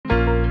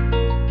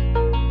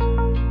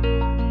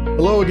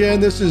Hello again,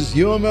 this is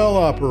UML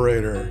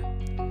Operator.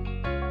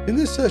 In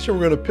this session,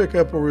 we're going to pick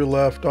up where we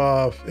left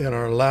off in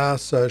our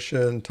last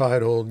session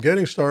titled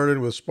Getting Started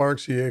with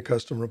Sparx EA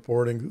Custom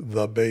Reporting,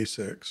 The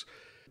Basics.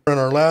 In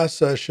our last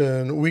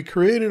session, we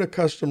created a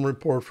custom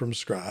report from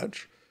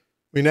scratch.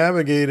 We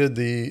navigated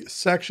the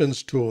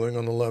sections tooling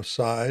on the left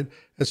side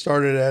and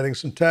started adding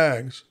some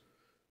tags.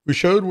 We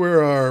showed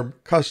where our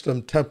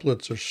custom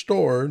templates are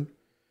stored,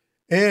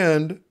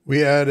 and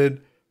we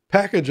added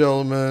package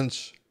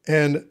elements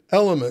and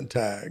element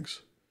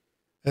tags.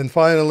 And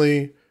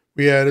finally,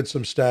 we added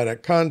some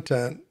static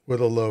content with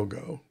a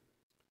logo.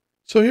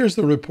 So here's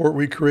the report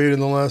we created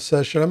in the last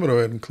session. I'm going to go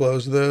ahead and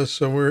close this.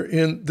 So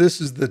this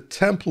is the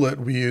template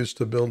we used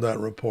to build that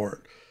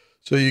report.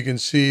 So you can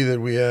see that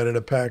we added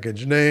a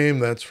package name.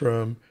 That's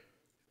from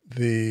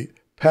the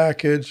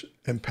package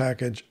and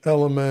package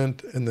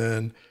element. And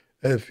then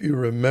if you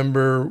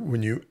remember,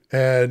 when you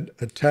add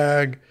a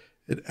tag,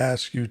 it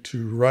asks you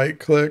to right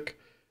click,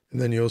 and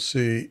then you'll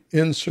see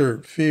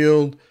insert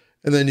field,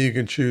 and then you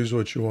can choose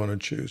what you want to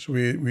choose.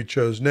 We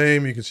chose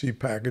name. You can see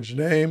package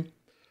name.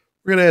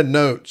 We're going to add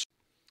notes.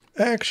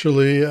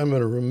 Actually, I'm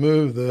going to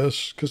remove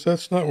this because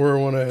that's not where I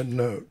want to add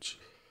notes.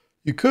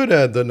 You could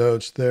add the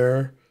notes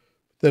there,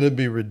 but then it'd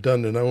be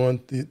redundant. I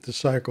want to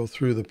cycle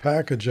through the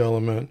package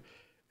element,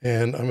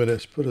 and I'm going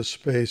to put a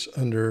space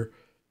under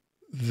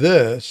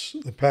this,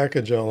 the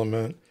package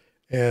element,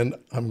 and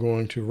I'm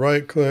going to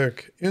right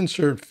click,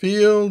 insert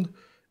field,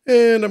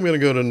 and I'm going to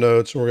go to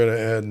notes, and we're going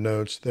to add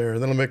notes there.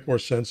 That'll make more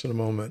sense in a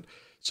moment.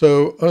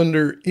 So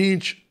under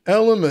each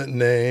element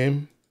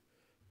name,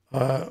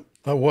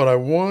 what I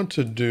want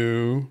to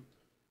do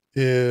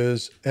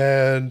is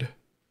add,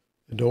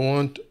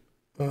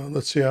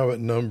 let's see how it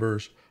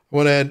numbers. I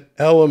want to add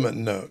element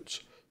notes.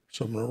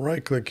 So I'm going to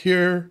right click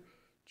here,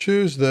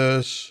 choose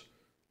this,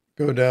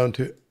 go down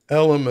to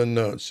element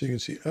notes. So you can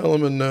see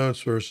element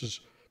notes versus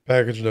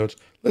package notes.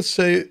 Let's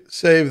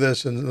save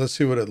this and let's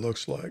see what it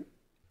looks like.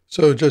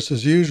 So just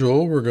as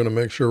usual, we're going to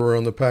make sure we're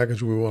on the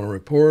package we want to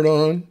report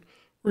on.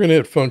 We're going to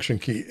hit function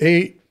key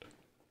 8,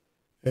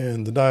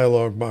 and the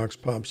dialog box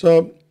pops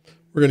up.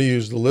 We're going to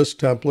use the list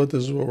template.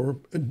 This is what we're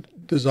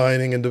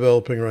designing and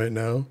developing right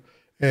now.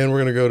 And we're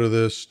going to go to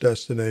this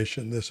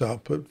destination, this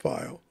output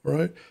file, all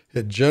right?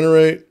 Hit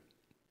generate,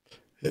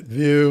 hit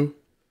view,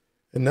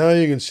 and now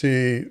you can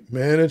see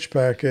manage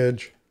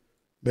package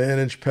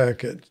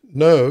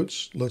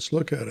notes. Let's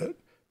look at it.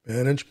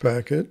 Manage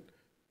package,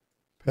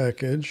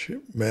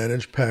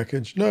 manage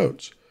package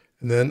notes.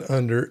 And then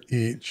under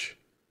each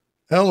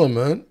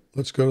element,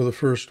 let's go to the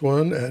first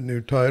one, add new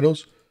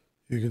titles.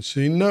 You can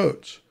see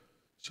notes.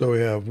 So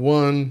we have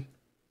 1,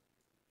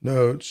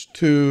 notes,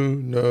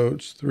 2,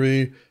 notes,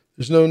 3.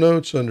 There's no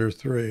notes under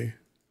 3.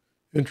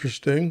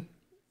 Interesting.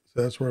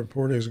 That's where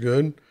reporting is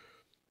good.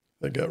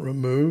 That got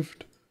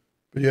removed.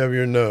 But you have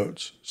your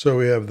notes. So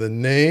we have the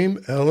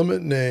name,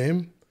 element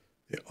name,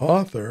 the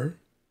author,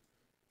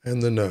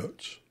 and the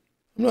notes.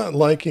 I'm not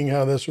liking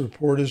how this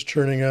report is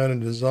turning out in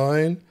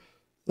design.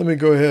 Let me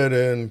go ahead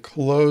and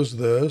close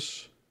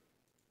this.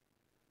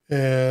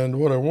 And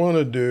what I want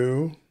to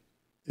do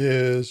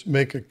is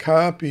make a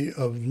copy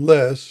of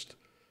list,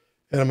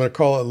 and I'm going to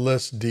call it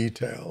list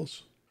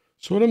details.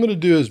 So what I'm going to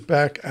do is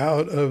back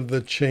out of the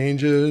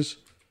changes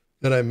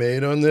that I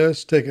made on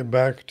this, take it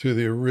back to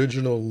the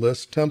original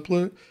list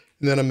template,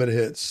 and then I'm going to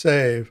hit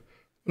save.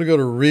 I'm going to go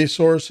to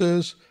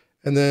resources,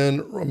 and then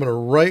I'm going to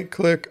right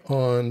click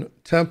on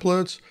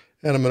templates,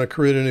 and I'm going to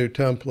create a new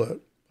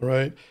template,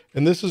 right?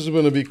 And this is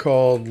going to be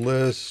called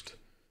list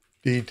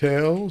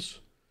details,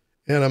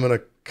 and I'm going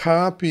to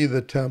copy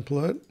the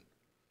template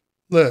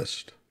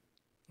list,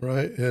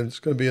 right? And it's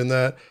going to be in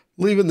that.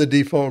 Leave it in the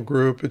default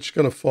group. It's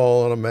going to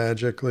fall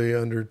automatically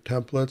under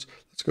templates.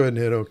 Let's go ahead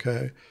and hit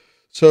OK.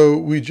 So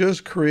we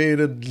just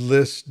created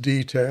list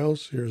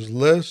details. Here's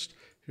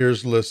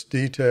list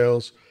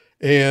details,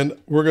 and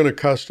we're going to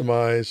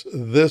customize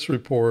this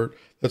report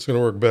that's going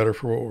to work better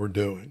for what we're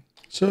doing.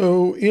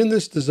 So in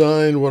this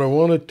design, what I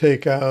want to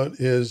take out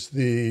is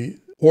the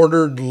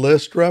ordered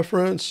list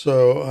reference.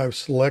 So I've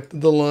selected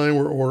the line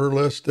where order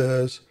list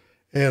is,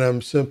 and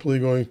I'm simply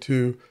going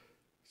to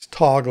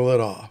toggle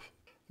it off.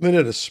 I'm going to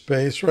hit a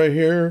space right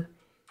here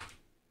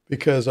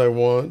because I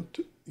want,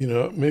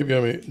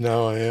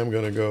 now I am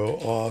going to go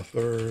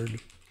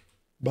authored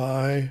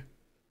by,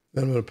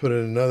 then I'm going to put in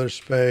another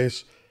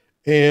space.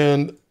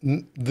 And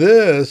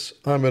this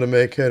I'm going to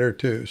make header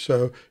 2.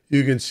 So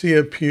you can see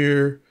up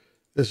here,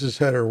 this is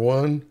header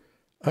 1.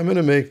 I'm going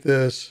to make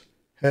this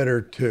header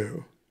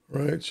 2,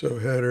 right? So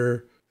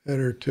header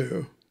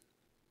 2.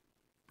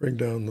 Bring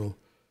down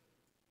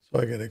so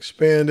I can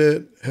expand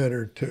it,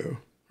 header 2,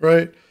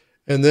 right?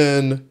 And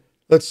then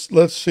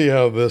let's see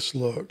how this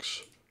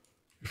looks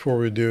before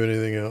we do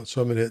anything else.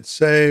 So I'm going to hit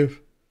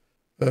save.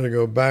 I'm going to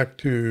go back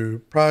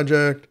to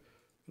project.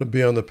 It'll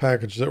be on the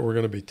package that we're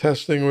going to be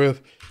testing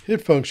with.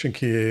 Hit function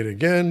key 8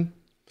 again.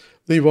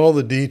 Leave all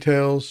the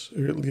details.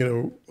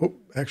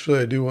 Actually,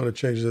 I do want to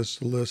change this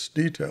to list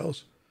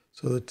details.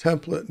 So the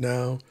template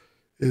now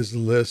is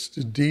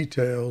list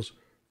details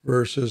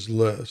versus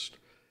list.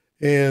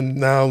 and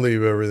now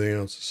leave everything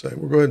else the same.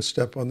 We'll go ahead and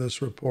step on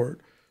this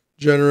report,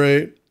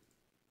 generate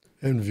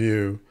and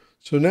view.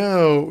 So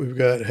now we've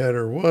got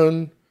header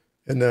 1,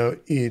 and now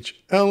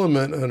each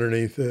element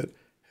underneath it,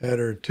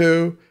 header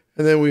 2,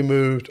 and then we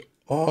moved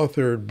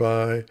authored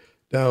by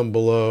down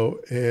below,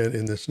 and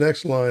in this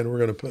next line we're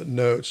going to put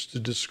notes to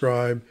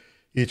describe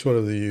each one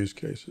of the use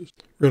cases.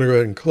 We're going to go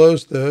ahead and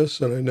close this,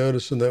 and I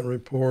noticed in that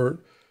report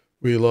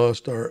we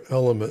lost our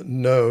element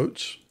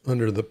notes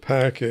under the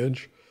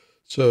package.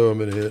 So I'm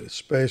going to hit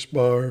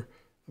spacebar,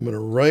 I'm going to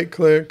right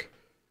click,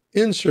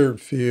 insert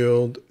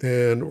field,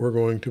 and we're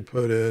going to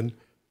put in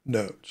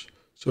notes.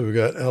 So we've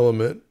got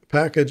element,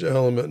 package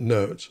element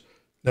notes.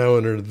 Now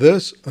under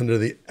this, under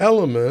the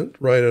element,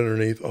 right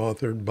underneath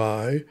authored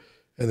by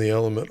and the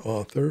element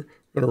author,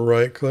 we're going to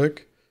right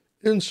click,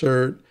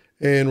 insert,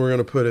 and we're going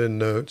to put in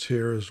notes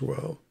here as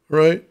well. All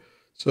right.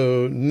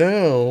 So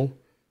now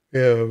we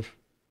have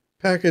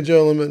package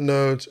element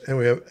notes and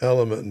we have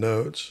element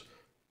notes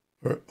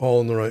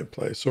all in the right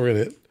place. So we're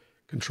going to hit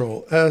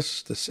Control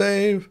S to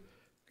save,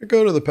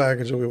 go to the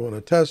package that we want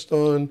to test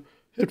on,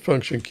 hit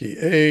function key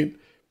 8,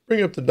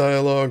 bring up the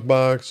dialog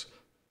box,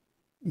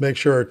 make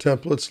sure our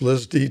templates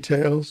list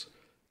details,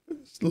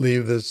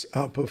 leave this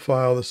output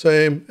file the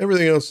same,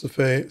 everything else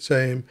the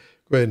same.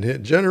 Go ahead and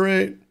hit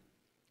generate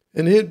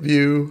and hit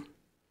view.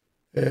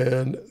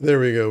 And there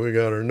we go. We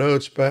got our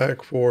notes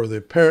back for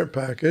the parent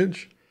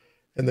package.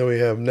 And then we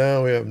have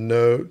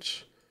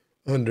notes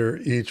under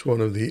each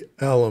one of the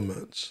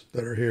elements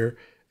that are here.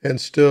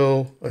 And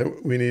still,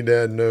 we need to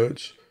add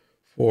notes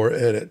for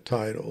edit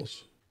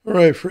titles. All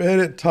right, for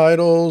edit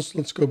titles,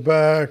 let's go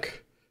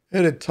back.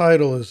 Edit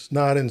title is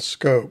not in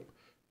scope.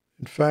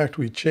 In fact,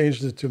 we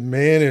changed it to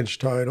manage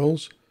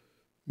titles,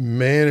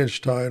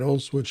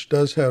 which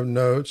does have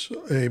notes,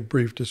 a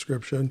brief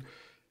description.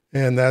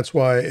 And that's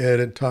why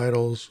edit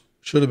titles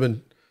should have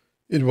been,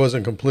 it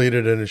wasn't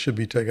completed and it should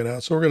be taken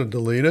out. So we're going to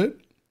delete it.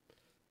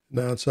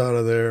 Now it's out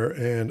of there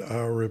and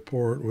our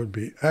report would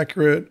be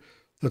accurate.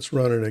 Let's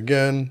run it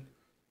again.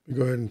 We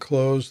go ahead and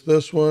close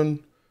this one.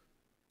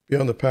 Be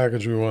on the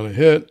package we want to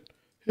hit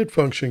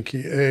function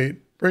key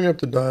 8, bring up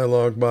the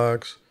dialog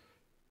box,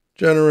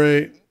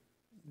 generate,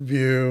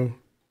 view,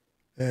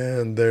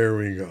 and there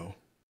we go.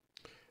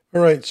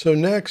 All right, so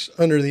next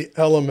under the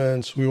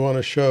elements, we want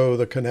to show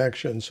the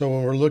connection. So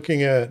when we're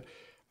looking at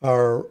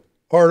our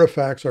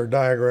artifacts, our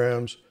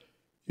diagrams,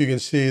 you can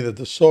see that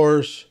the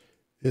source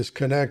is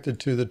connected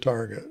to the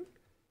target.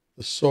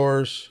 The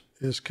source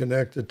is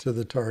connected to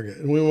the target.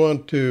 And we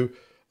want to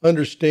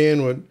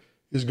understand what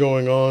is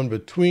going on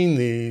between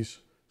these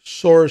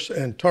source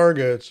and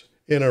targets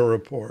in a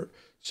report.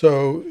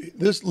 So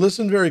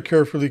listen very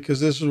carefully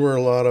because this is where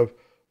a lot of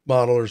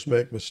modelers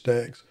make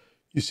mistakes.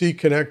 You see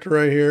connector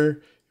right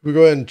here. If we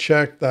go ahead and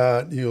check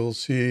that, you'll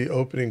see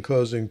opening,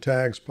 closing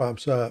tags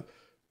pops up.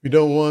 We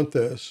don't want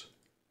this,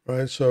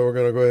 right? So we're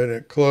going to go ahead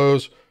and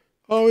close.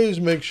 Always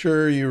make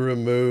sure you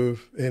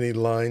remove any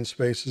line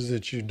spaces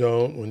that you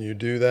don't when you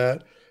do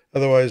that.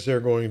 Otherwise, they're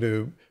going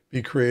to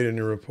be created in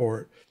your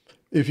report.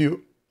 If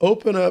you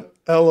open up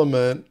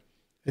element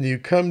and you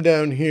come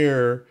down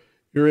here,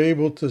 you're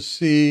able to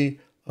see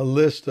a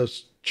list of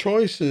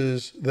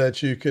choices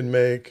that you can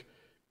make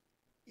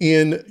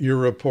in your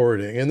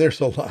reporting. And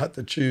there's a lot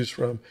to choose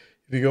from.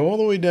 If you go all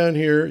the way down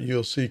here,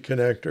 you'll see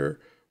connector.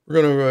 We're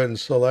going to go ahead and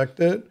select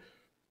it.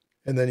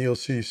 And then you'll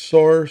see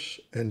source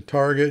and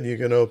target. You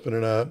can open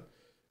it up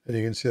and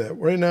you can see that.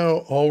 Right now,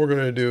 all we're going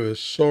to do is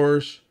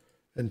source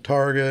and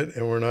target,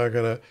 and we're not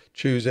going to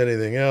choose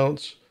anything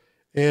else.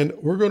 And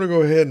we're going to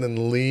go ahead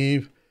and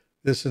leave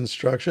this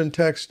instruction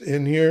text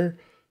in here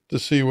to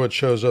see what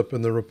shows up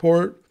in the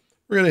report.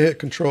 We're going to hit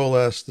Control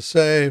S to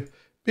save,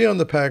 be on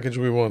the package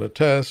we want to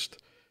test.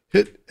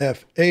 Hit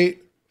F8,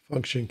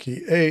 function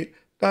key 8,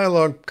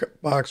 dialog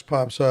box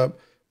pops up,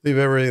 leave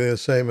everything the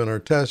same in our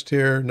test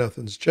here,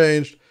 nothing's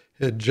changed.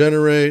 Hit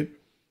generate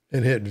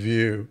and hit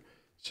view.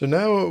 So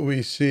now what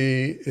we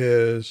see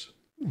is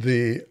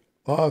the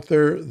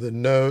author, the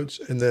notes,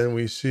 and then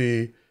we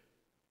see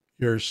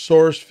your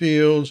source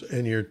fields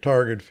and your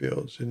target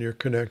fields and your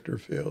connector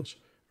fields,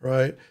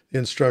 right? The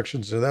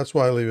instructions, and that's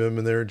why I leave them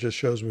in there. It just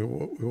shows me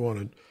what we want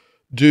to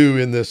do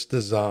in this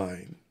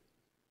design.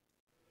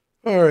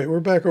 All right, we're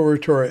back over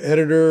to our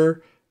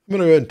editor. I'm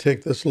going to go ahead and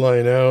take this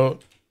line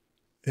out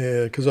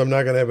because I'm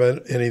not going to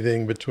have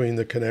anything between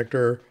the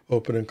connector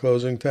open and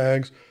closing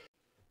tags.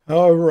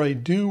 However, I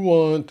do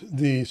want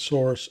the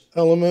source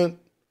element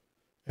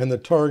and the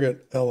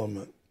target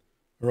element.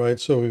 All right,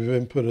 so we've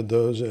inputted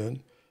those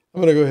in.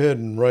 I'm going to go ahead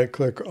and right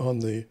click on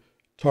the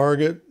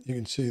target. You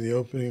can see the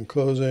opening and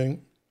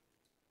closing.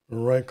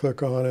 Right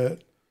click on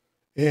it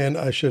and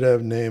I should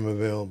have name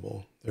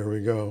available. There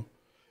we go.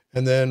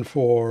 And then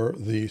for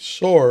the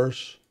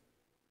source,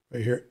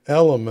 right here,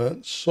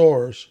 element,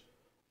 source,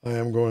 I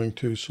am going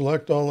to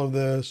select all of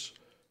this,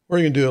 or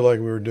you can do it like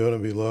we were doing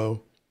it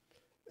below.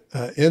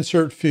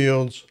 Insert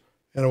fields,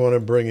 and I want to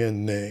bring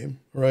in name,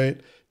 right?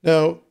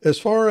 Now, as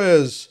far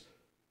as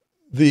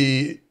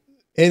any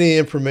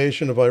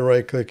information, if I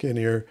right click in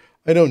here,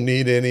 I don't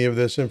need any of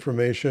this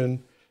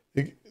information.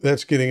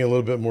 that's getting a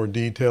little bit more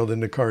detailed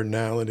into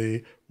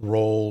cardinality,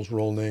 roles,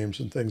 role names,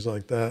 and things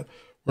like that.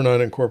 We're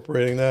not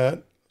incorporating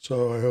that.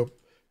 So I hope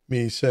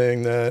me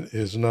saying that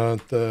is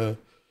not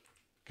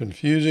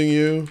confusing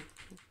you.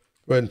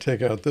 Go ahead and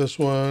take out this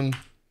one.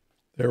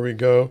 There we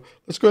go.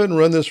 Let's go ahead and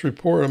run this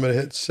report. I'm going to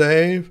hit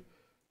save.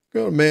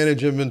 Go to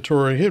manage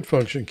inventory, hit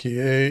function key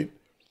 8.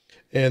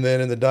 And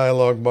then in the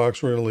dialog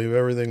box, we're going to leave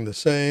everything the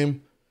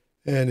same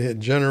and hit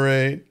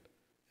generate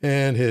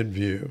and hit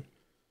view.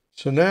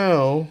 So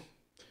now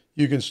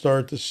you can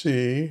start to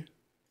see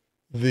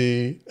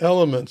the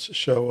elements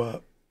show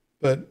up,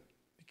 but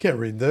you can't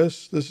read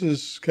this. This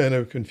is kind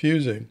of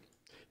confusing.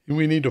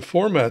 We need to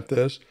format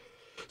this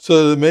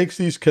so that it makes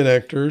these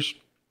connectors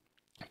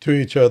to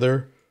each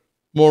other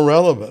more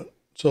relevant.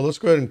 So let's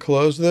go ahead and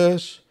close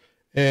this,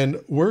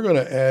 and we're going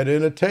to add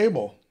in a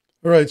table.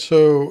 All right,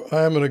 so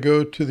I'm going to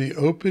go to the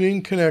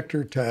opening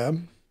connector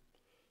tab,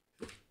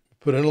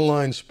 put in a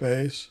line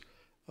space.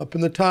 Up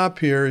in the top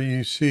here,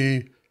 you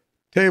see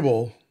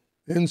table,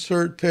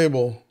 insert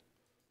table.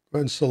 Go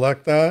ahead and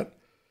select that.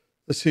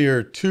 Let's see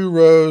here, 2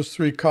 rows,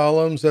 3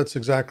 columns. That's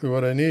exactly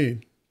what I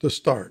need to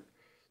start.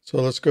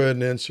 So let's go ahead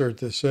and insert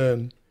this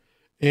in.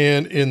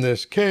 And in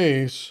this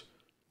case,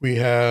 we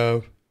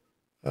have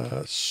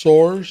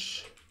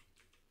source,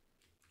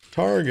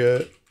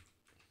 target,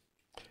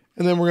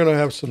 and then we're going to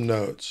have some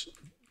notes.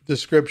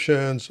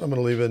 Descriptions, I'm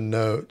going to leave in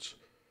notes,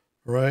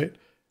 all right? I'm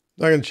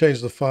not going to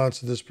change the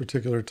fonts at this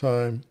particular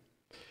time.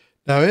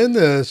 Now in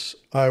this,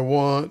 I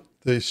want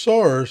the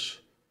source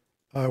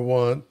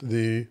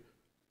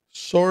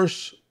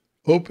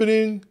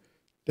opening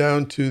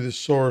down to the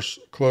source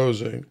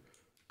closing.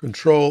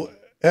 Control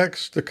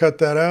X to cut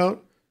that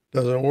out,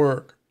 doesn't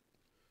work.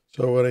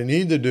 So what I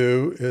need to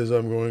do is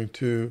I'm going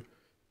to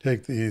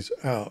take these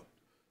out.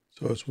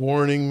 So it's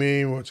warning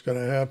me what's going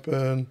to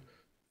happen.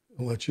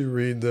 I'll let you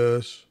read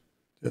this.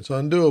 It's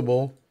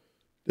undoable.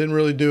 Didn't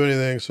really do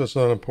anything, so it's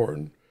not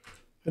important.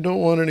 I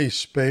don't want any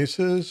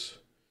spaces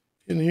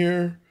in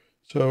here,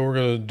 so we're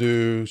going to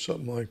do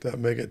something like that,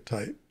 make it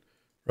tight,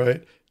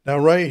 right? Now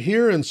right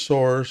here in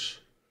source,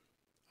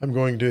 I'm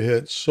going to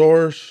hit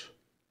source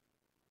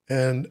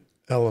and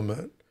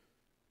element.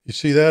 You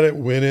see that? It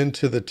went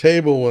into the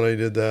table when I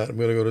did that. I'm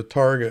going to go to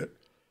target.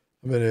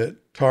 I'm going to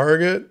hit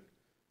target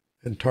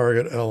and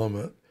target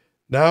element.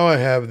 Now I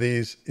have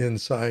these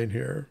inside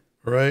here,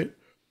 all right?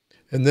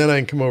 And then I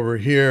can come over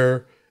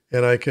here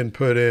and I can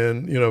put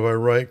in, if I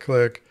right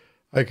click,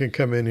 I can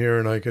come in here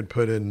and I could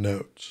put in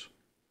notes,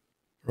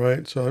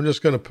 right? So I'm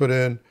just going to put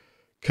in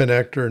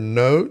connector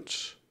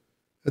notes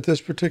at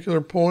this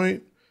particular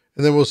point,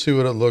 and then we'll see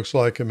what it looks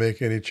like and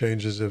make any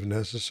changes if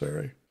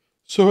necessary.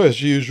 So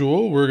as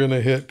usual, we're going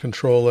to hit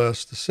Control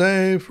S to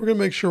save. We're going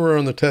to make sure we're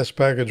on the test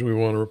package we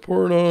want to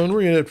report on.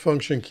 We're going to hit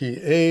function key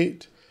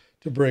 8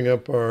 to bring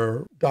up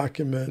our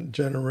document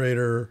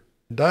generator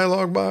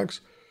dialog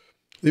box.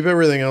 Leave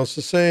everything else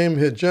the same,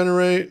 hit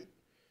generate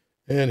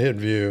and hit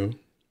view.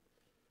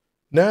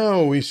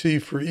 Now we see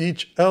for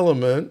each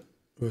element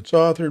who it's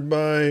authored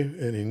by,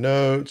 any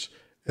notes,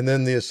 and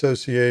then the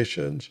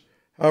associations.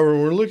 However,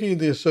 when we're looking at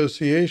the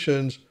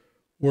associations,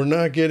 we're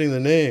not getting the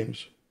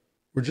names.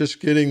 We're just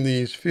getting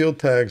these field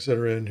tags that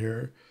are in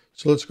here.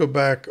 So let's go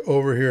back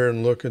over here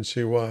and look and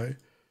see why.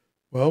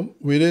 Well,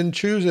 we didn't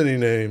choose any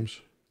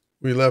names.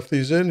 We left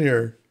these in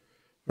here,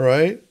 all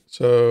right?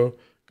 So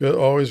good,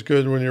 always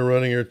good when you're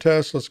running your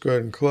test. Let's go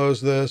ahead and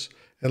close this,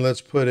 and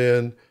let's put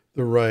in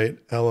the right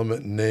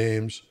element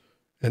names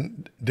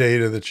and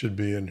data that should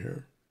be in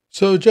here.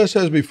 So just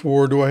as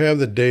before, do I have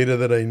the data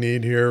that I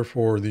need here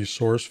for these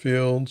source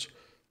fields?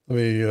 Let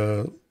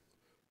me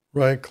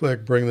right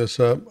click, bring this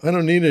up. I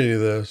don't need any of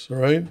this, all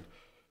right?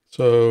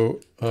 So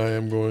I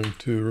am going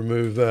to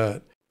remove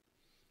that.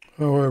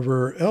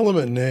 However,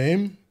 element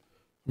name,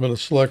 I'm going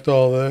to select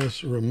all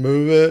this,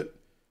 remove it,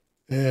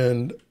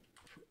 and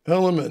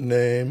element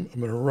name, I'm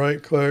going to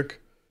right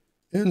click,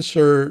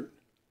 insert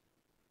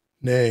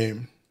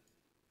name.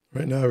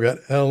 Right now I've got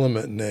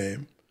element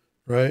name,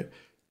 right?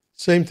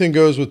 Same thing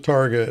goes with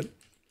target.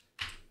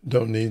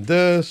 Don't need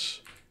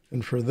this.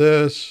 And for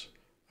this,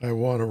 I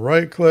want to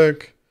right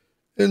click,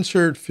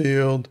 insert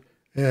field,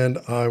 and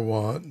I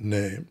want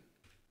name.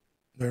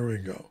 There we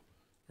go,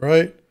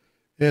 right?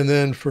 And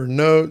then for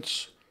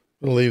notes,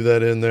 I'm going to leave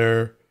that in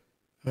there.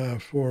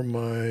 For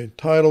my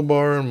title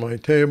bar and my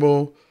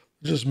table,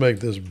 just make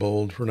this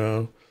bold for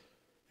now.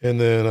 And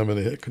then I'm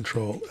going to hit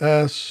Control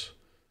S,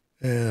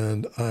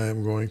 and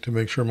I'm going to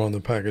make sure I'm on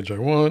the package I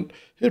want.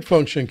 Hit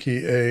function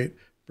key 8,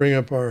 bring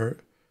up our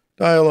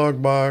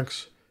dialog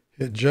box,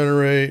 hit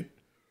generate,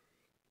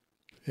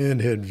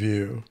 and hit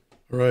view,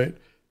 all right?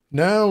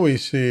 Now we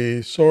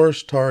see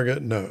source,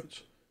 target,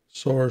 notes,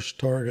 source,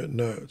 target,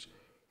 notes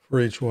for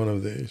each one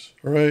of these,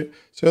 all right?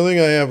 So the only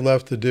thing I have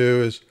left to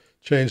do is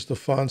change the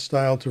font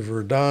style to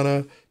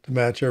Verdana to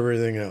match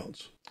everything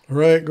else. All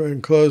right, go ahead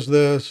and close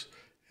this.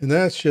 And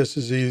that's just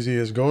as easy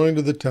as going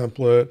to the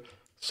template,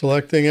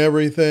 selecting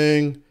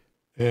everything,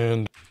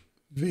 and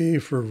V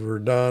for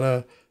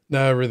Verdana.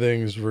 Now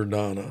everything's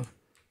Verdana.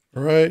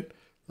 All right,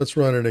 let's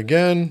run it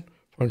again.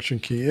 function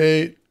key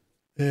 8,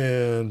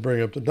 and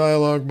bring up the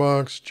dialog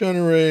box,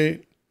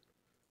 generate,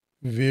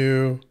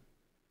 view,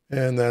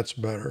 and that's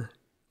better.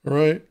 All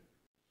right.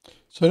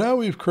 So now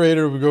we've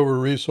created, we go over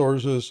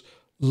resources,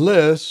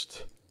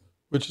 list,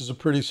 which is a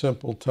pretty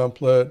simple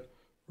template,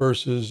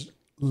 versus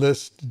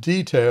list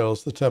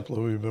details, the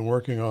template we've been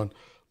working on.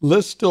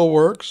 List still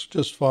works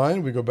just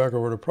fine. We go back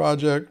over to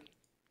project.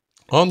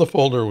 On the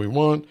folder we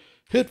want,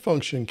 hit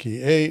function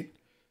key 8.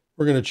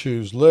 We're going to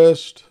choose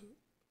list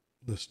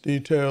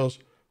details.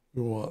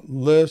 We want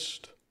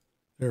list.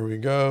 There we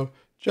go.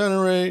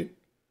 Generate,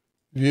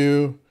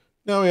 view.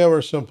 Now we have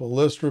our simple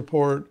list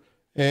report,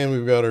 and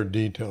we've got our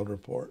detailed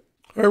report.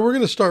 All right, we're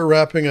going to start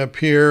wrapping up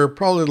here.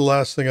 Probably the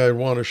last thing I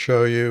want to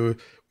show you.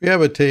 We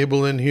have a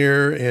table in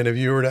here, and if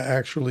you were to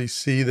actually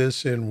see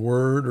this in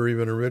Word or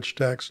even a rich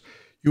text,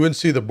 you wouldn't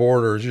see the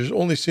borders. You're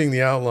only seeing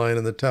the outline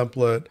and the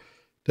template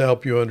to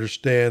help you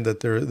understand that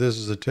this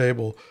is a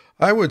table.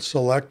 I would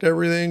select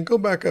everything, go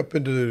back up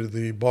into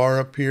the bar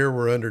up here.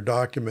 We're under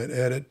Document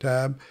Edit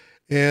tab,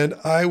 and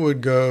I would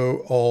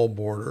go all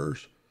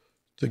borders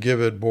to give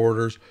it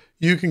borders.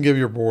 You can give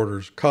your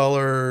borders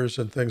colors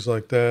and things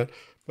like that.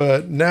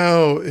 But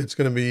now it's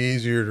going to be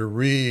easier to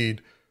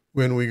read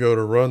when we go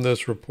to run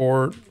this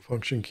report,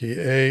 function key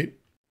 8.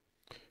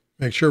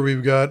 Make sure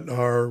we've got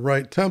our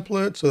right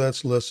template. So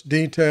that's list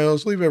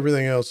details. Leave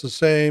everything else the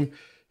same.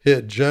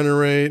 Hit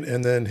generate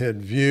and then hit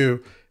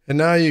view. And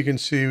now you can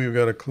see we've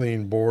got a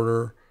clean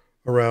border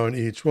around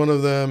each one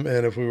of them.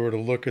 And if we were to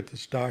look at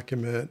this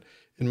document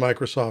in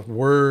Microsoft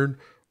Word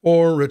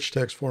or rich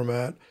text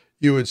format,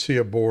 you would see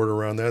a border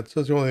around that.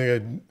 So that's the only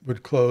thing I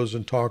would close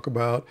and talk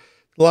about.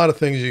 A lot of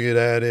things you could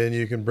add in.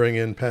 You can bring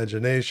in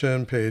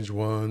pagination, page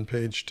 1,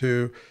 page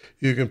 2.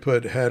 You can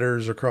put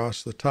headers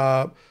across the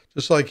top,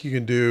 just like you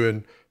can do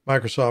in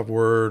Microsoft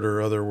Word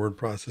or other word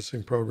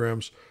processing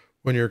programs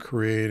when you're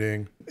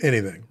creating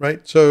anything,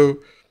 right? So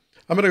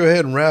I'm going to go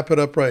ahead and wrap it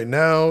up right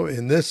now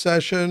in this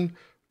session.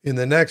 In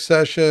the next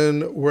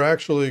session, we're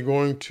actually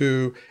going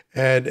to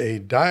add a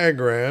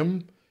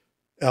diagram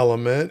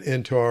element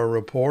into our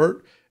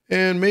report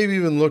and maybe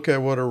even look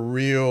at what a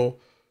real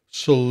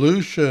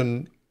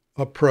solution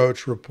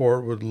approach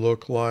report would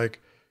look like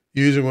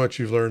using what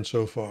you've learned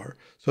so far.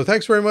 So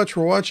thanks very much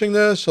for watching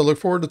this. I look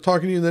forward to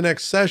talking to you in the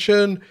next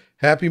session.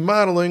 Happy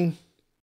modeling.